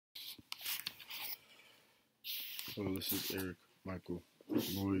Hello, this is Michael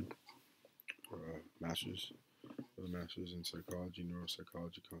Loyd for the Masters in Psychology,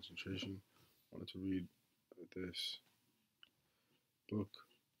 Neuropsychology Concentration. I wanted to read this book.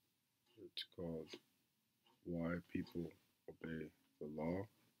 It's called Why People Obey the Law.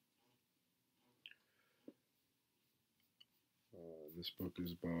 This book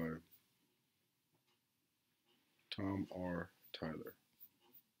is by Tom R. Tyler.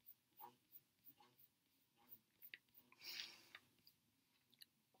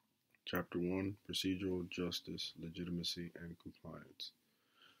 Chapter 1, Procedural Justice, Legitimacy, and Compliance.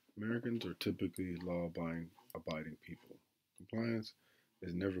 Americans are typically law-abiding people. Compliance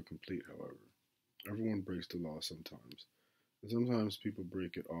is never complete, however. Everyone breaks the law sometimes, and sometimes people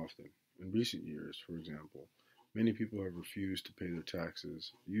break it often. In recent years, for example, many people have refused to pay their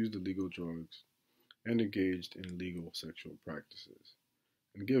taxes, used illegal drugs, and engaged in illegal sexual practices,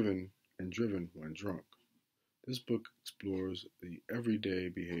 and driven when drunk. This book explores the everyday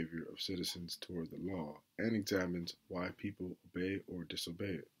behavior of citizens toward the law and examines why people obey or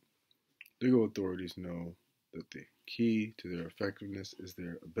disobey it. Legal authorities know that the key to their effectiveness is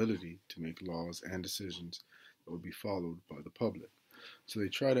their ability to make laws and decisions that will be followed by the public, so they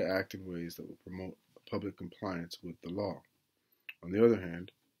try to act in ways that will promote public compliance with the law. On the other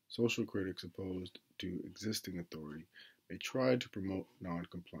hand, social critics opposed to existing authority may try to promote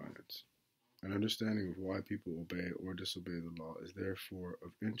non-compliance. An understanding of why people obey or disobey the law is therefore of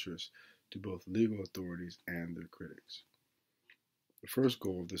interest to both legal authorities and their critics. The first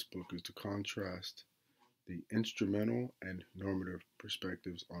goal of this book is to contrast the instrumental and normative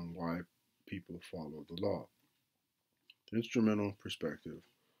perspectives on why people follow the law. The instrumental perspective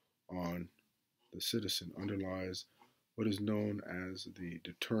on the citizen underlies what is known as the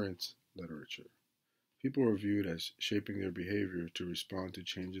deterrence literature. People are viewed as shaping their behavior to respond to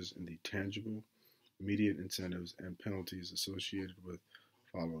changes in the tangible, immediate incentives and penalties associated with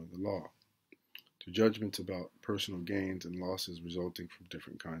following the law, to judgments about personal gains and losses resulting from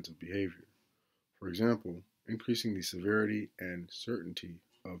different kinds of behavior. For example, increasing the severity and certainty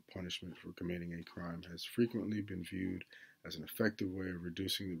of punishment for committing a crime has frequently been viewed as an effective way of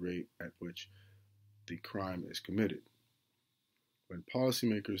reducing the rate at which the crime is committed. When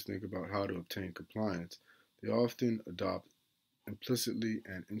policymakers think about how to obtain compliance, they often adopt implicitly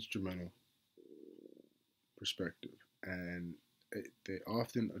an instrumental perspective,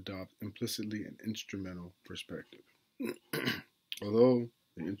 Although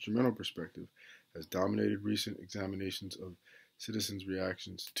the instrumental perspective has dominated recent examinations of citizens'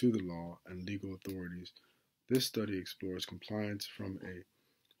 reactions to the law and legal authorities, this study explores compliance from a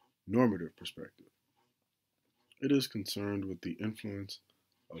normative perspective. It is concerned with the influence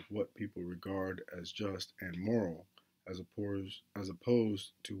of what people regard as just and moral as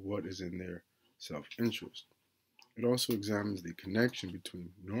opposed to what is in their self-interest. It also examines the connection between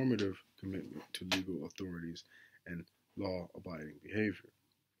normative commitment to legal authorities and law-abiding behavior.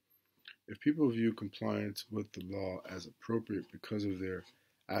 If people view compliance with the law as appropriate because of their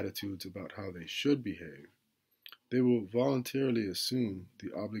attitudes about how they should behave, they will voluntarily assume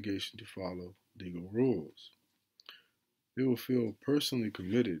the obligation to follow legal rules. They will feel personally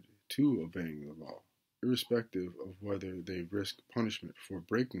committed to obeying the law, irrespective of whether they risk punishment for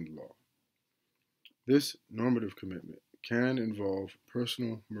breaking the law. This normative commitment can involve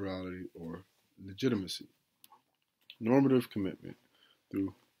personal morality or legitimacy. Normative commitment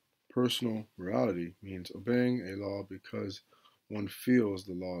through personal morality means obeying a law because one feels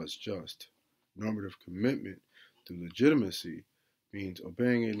the law is just. Normative commitment through legitimacy means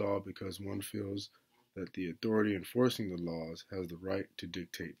obeying a law because one feels that the authority enforcing the laws has the right to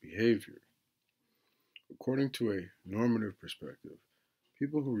dictate behavior. According to a normative perspective,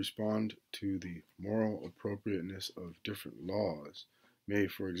 people who respond to the moral appropriateness of different laws may,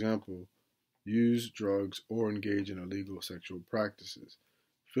 for example, use drugs or engage in illegal sexual practices,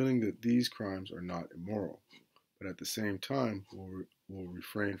 feeling that these crimes are not immoral, but at the same time will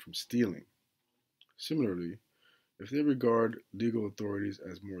refrain from stealing. Similarly, if they regard legal authorities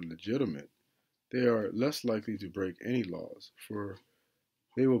as more legitimate, they are less likely to break any laws, for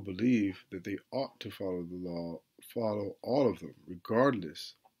they will believe that they ought to follow all of them,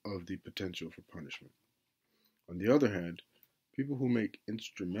 regardless of the potential for punishment. On the other hand, people who make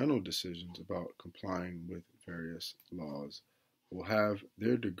instrumental decisions about complying with various laws will have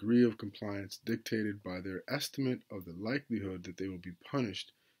their degree of compliance dictated by their estimate of the likelihood that they will be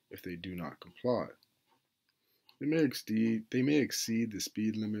punished if they do not comply. They may exceed the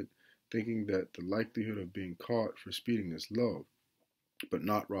speed limit, thinking that the likelihood of being caught for speeding is low, but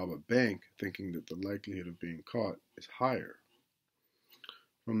not rob a bank, thinking that the likelihood of being caught is higher.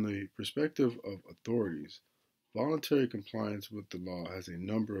 From the perspective of authorities, Voluntary compliance with the law has a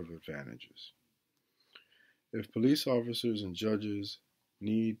number of advantages. If police officers and judges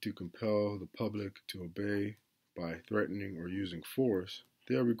need to compel the public to obey by threatening or using force,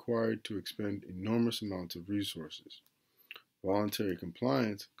 they are required to expend enormous amounts of resources. Voluntary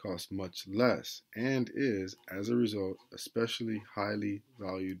compliance costs much less and is, as a result, especially highly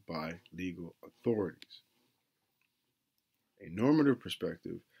valued by legal authorities. A normative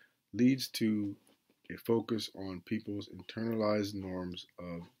perspective leads to a focus on people's internalized norms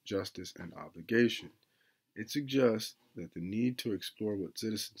of justice and obligation. It suggests that the need to explore what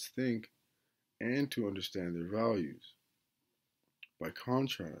citizens think and to understand their values. By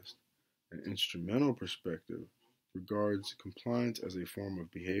contrast, an instrumental perspective regards compliance as a form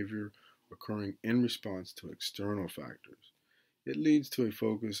of behavior occurring in response to external factors. It leads to a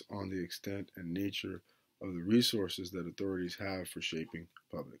focus on the extent and nature of the resources that authorities have for shaping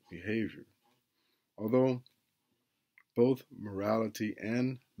public behavior. Although both morality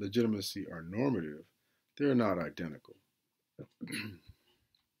and legitimacy are normative, they are not identical.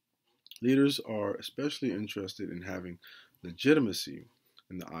 Leaders are especially interested in having legitimacy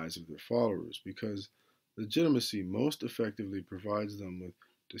in the eyes of their followers because legitimacy most effectively provides them with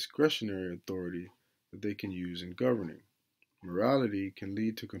discretionary authority that they can use in governing. Morality can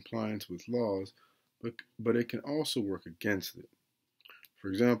lead to compliance with laws, but it can also work against it. For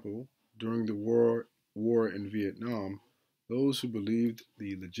example, during the war in Vietnam, those who believed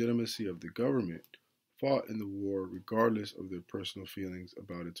the legitimacy of the government fought in the war regardless of their personal feelings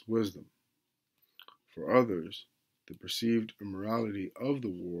about its wisdom. For others, the perceived immorality of the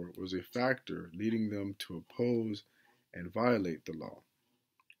war was a factor leading them to oppose and violate the law.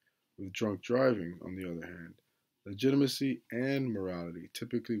 With drunk driving, on the other hand, legitimacy and morality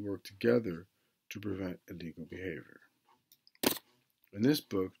typically work together to prevent illegal behavior. In this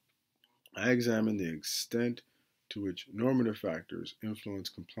book, I examine the extent to which normative factors influence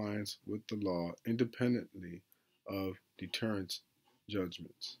compliance with the law independently of deterrence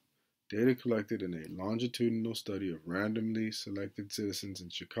judgments. Data collected in a longitudinal study of randomly selected citizens in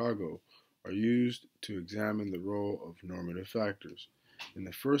Chicago are used to examine the role of normative factors. In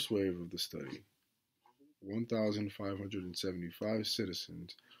the first wave of the study, 1,575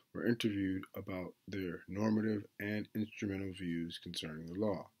 citizens were interviewed about their normative and instrumental views concerning the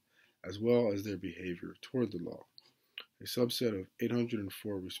law, as well as their behavior toward the law. A subset of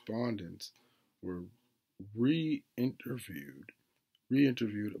 804 respondents were re-interviewed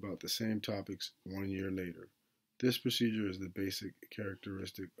about the same topics 1 year later. This procedure is the basic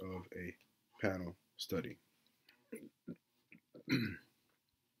characteristic of a panel study.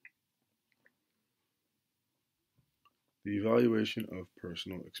 The evaluation of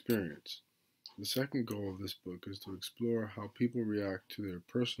personal experience. The second goal of this book is to explore how people react to their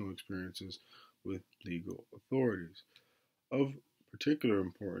personal experiences with legal authorities. Of particular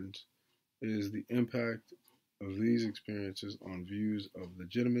importance is the impact of these experiences on views of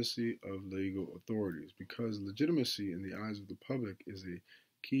legitimacy of legal authorities, because legitimacy in the eyes of the public is a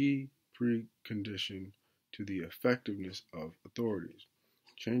key precondition to the effectiveness of authorities.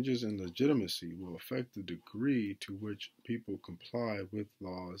 Changes in legitimacy will affect the degree to which people comply with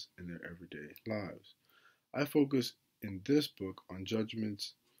laws in their everyday lives. I focus in this book on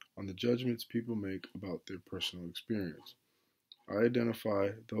the judgments people make about their personal experience. I identify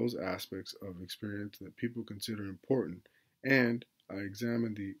those aspects of experience that people consider important, and I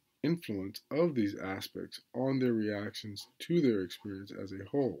examine the influence of these aspects on their reactions to their experience as a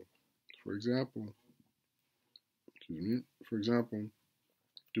whole. For example,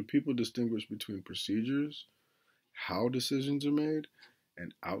 do people distinguish between procedures, how decisions are made,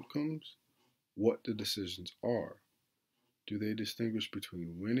 and outcomes, what the decisions are? Do they distinguish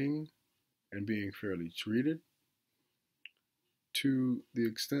between winning and being fairly treated? To the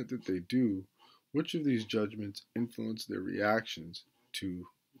extent that they do, which of these judgments influence their reactions to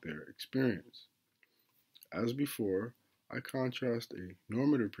their experience? As before, I contrast a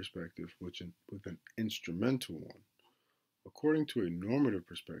normative perspective with an instrumental one. According to a normative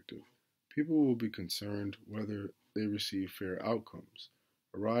perspective, people will be concerned whether they receive fair outcomes,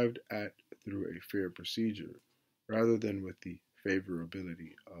 arrived at through a fair procedure, rather than with the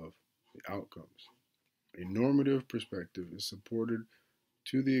favorability of the outcomes. A normative perspective is supported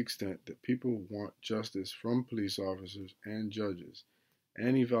to the extent that people want justice from police officers and judges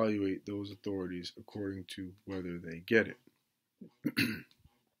and evaluate those authorities according to whether they get it.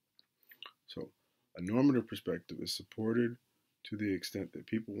 So, a normative perspective is supported to the extent that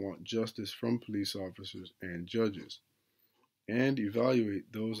people want justice from police officers and judges and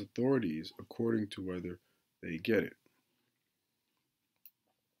evaluate those authorities according to whether they get it.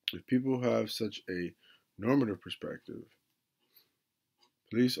 If people have such a normative perspective,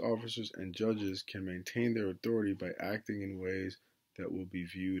 police officers and judges can maintain their authority by acting in ways that will be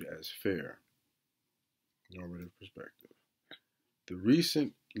viewed as fair. Normative perspective. The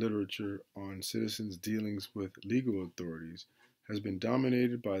recent literature on citizens' dealings with legal authorities has been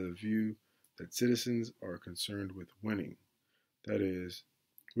dominated by the view that citizens are concerned with winning, that is,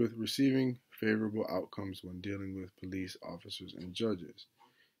 with receiving favorable outcomes when dealing with police officers and judges.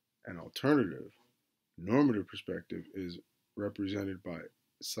 An alternative, normative perspective is represented by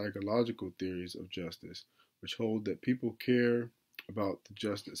psychological theories of justice, which hold that people care about the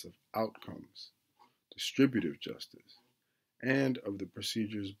justice of outcomes, distributive justice, and of the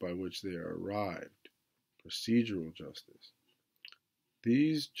procedures by which they are arrived, procedural justice.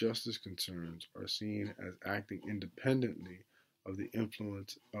 These justice concerns are seen as acting independently of the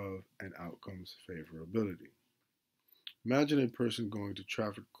influence of an outcome's favorability. Imagine a person going to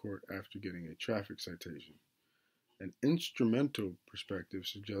traffic court after getting a traffic citation. An instrumental perspective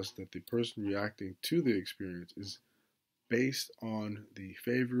suggests that the person reacting to the experience is based on the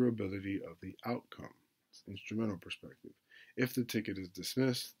favorability of the outcome. It's instrumental perspective. If the ticket is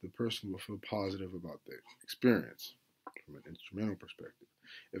dismissed, the person will feel positive about the experience from an instrumental perspective.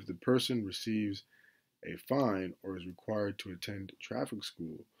 If the person receives a fine or is required to attend traffic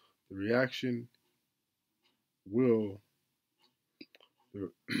school, the reaction will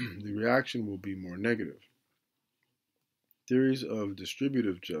be more negative. Theories of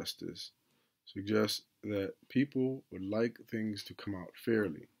distributive justice suggest that people would like things to come out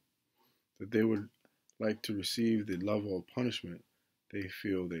fairly, that they would like to receive the level of punishment they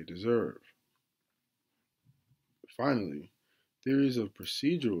feel they deserve. Finally, theories of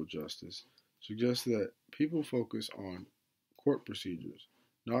procedural justice suggest that people focus on court procedures,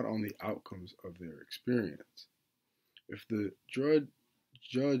 not on the outcomes of their experience. If the judge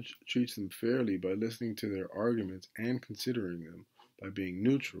treats them fairly by listening to their arguments and considering them, by being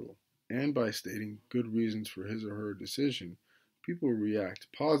neutral, and by stating good reasons for his or her decision, people react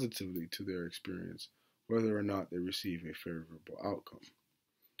positively to their experience, whether or not they receive a favorable outcome.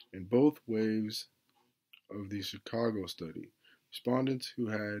 In both waves of the Chicago study, respondents who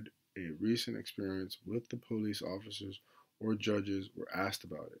had a recent experience with the police officers or judges were asked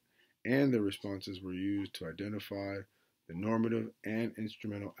about it, and their responses were used to identify the normative and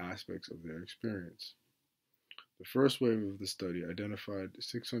instrumental aspects of their experience. The first wave of the study identified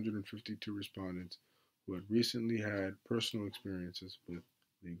 652 respondents who had recently had personal experiences with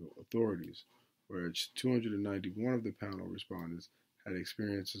legal authorities, whereas 291 of the panel respondents had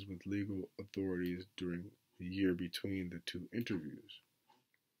experiences with legal authorities during the year between the two interviews.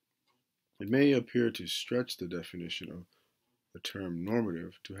 It may appear to stretch the definition of the term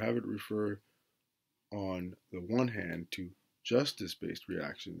normative to have it refer on the one hand to justice-based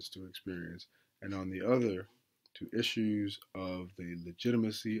reactions to experience, and on the other to issues of the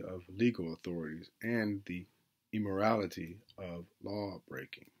legitimacy of legal authorities and the immorality of law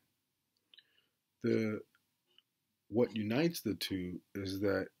breaking. What unites the two is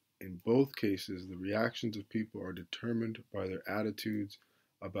that in both cases the reactions of people are determined by their attitudes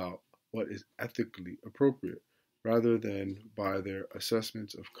about what is ethically appropriate, rather than by their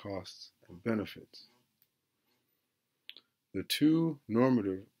assessments of costs and benefits. The two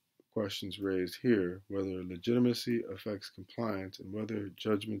normative questions raised here, whether legitimacy affects compliance and whether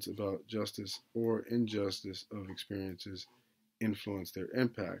judgments about justice or injustice of experiences influence their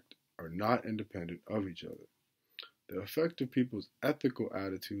impact, are not independent of each other. The effect of people's ethical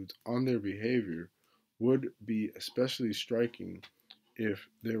attitudes on their behavior would be especially striking if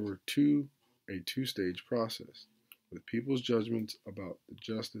there were a two-stage process, with people's judgments about the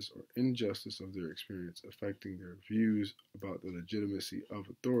justice or injustice of their experience affecting their views about the legitimacy of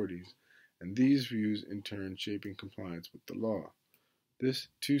authorities, and these views in turn shaping compliance with the law. This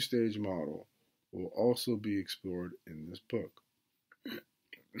two-stage model will also be explored in this book.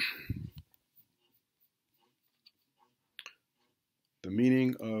 The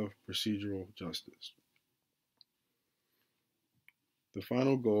meaning of procedural justice. The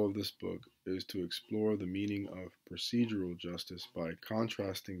final goal of this book is to explore the meaning of procedural justice by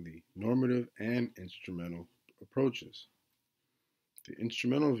contrasting the normative and instrumental approaches. The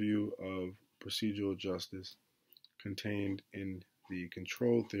instrumental view of procedural justice, contained in the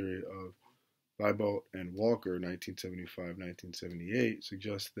control theory of Leibold and Walker, 1975-1978,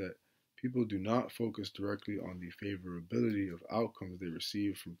 suggests that people do not focus directly on the favorability of outcomes they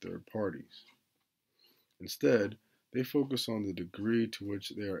receive from third parties. Instead, they focus on the degree to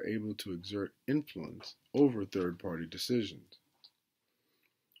which they are able to exert influence over third-party decisions.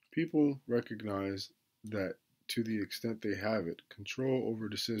 People recognize that to the extent they have it, control over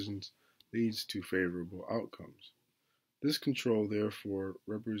decisions leads to favorable outcomes. This control, therefore,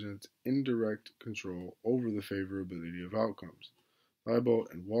 represents indirect control over the favorability of outcomes.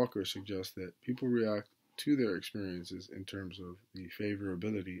 Leibold and Walker suggest that people react to their experiences in terms of the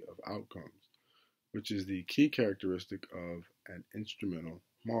favorability of outcomes, which is the key characteristic of an instrumental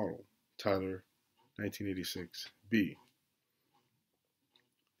model. Tyler, 1986b.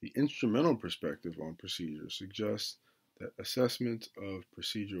 The instrumental perspective on procedure suggests that assessments of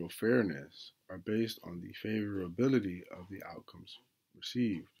procedural fairness are based on the favorability of the outcomes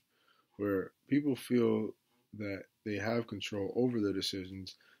received, where people feel that they have control over their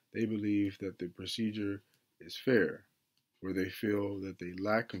decisions. They believe that the procedure is fair. Where they feel that they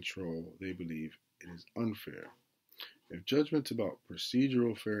lack control, they believe it is unfair. If judgments about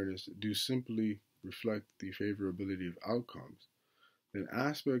procedural fairness do simply reflect the favorability of outcomes, then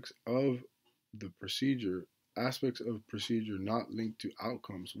aspects of procedure not linked to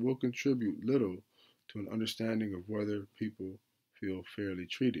outcomes will contribute little to an understanding of whether people feel fairly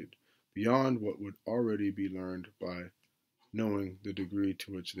treated, beyond what would already be learned by knowing the degree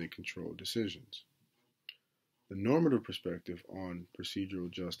to which they control decisions. The normative perspective on procedural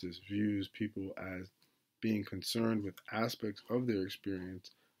justice views people as being concerned with aspects of their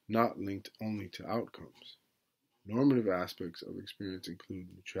experience not linked only to outcomes. Normative aspects of experience include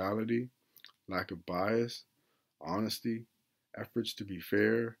neutrality, lack of bias, honesty, efforts to be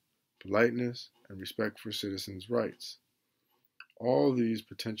fair, politeness, and respect for citizens' rights. All these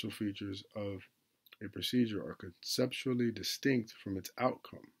potential features of a procedure are conceptually distinct from its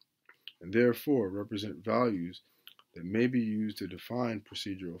outcome, and therefore represent values that may be used to define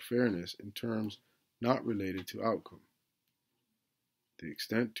procedural fairness in terms not related to outcome. The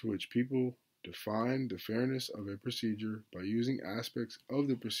extent to which people define the fairness of a procedure by using aspects of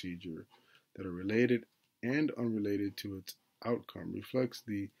the procedure that are related and unrelated to its outcome reflects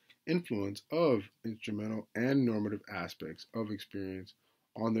the influence of instrumental and normative aspects of experience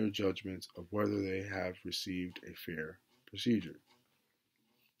on their judgments of whether they have received a fair procedure.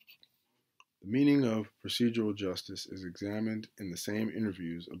 The meaning of procedural justice is examined in the same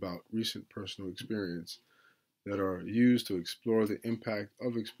interviews about recent personal experience that are used to explore the impact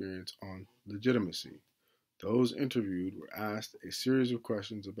of experience on legitimacy. Those interviewed were asked a series of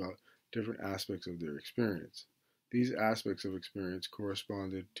questions about different aspects of their experience. These aspects of experience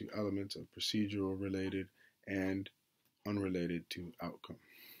corresponded to elements of procedural related and unrelated to outcome.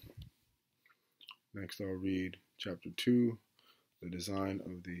 Next, I'll read Chapter 2, the design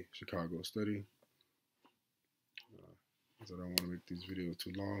of the Chicago study. As I don't want to make these videos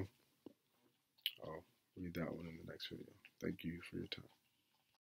too long, I'll read that one in the next video. Thank you for your time.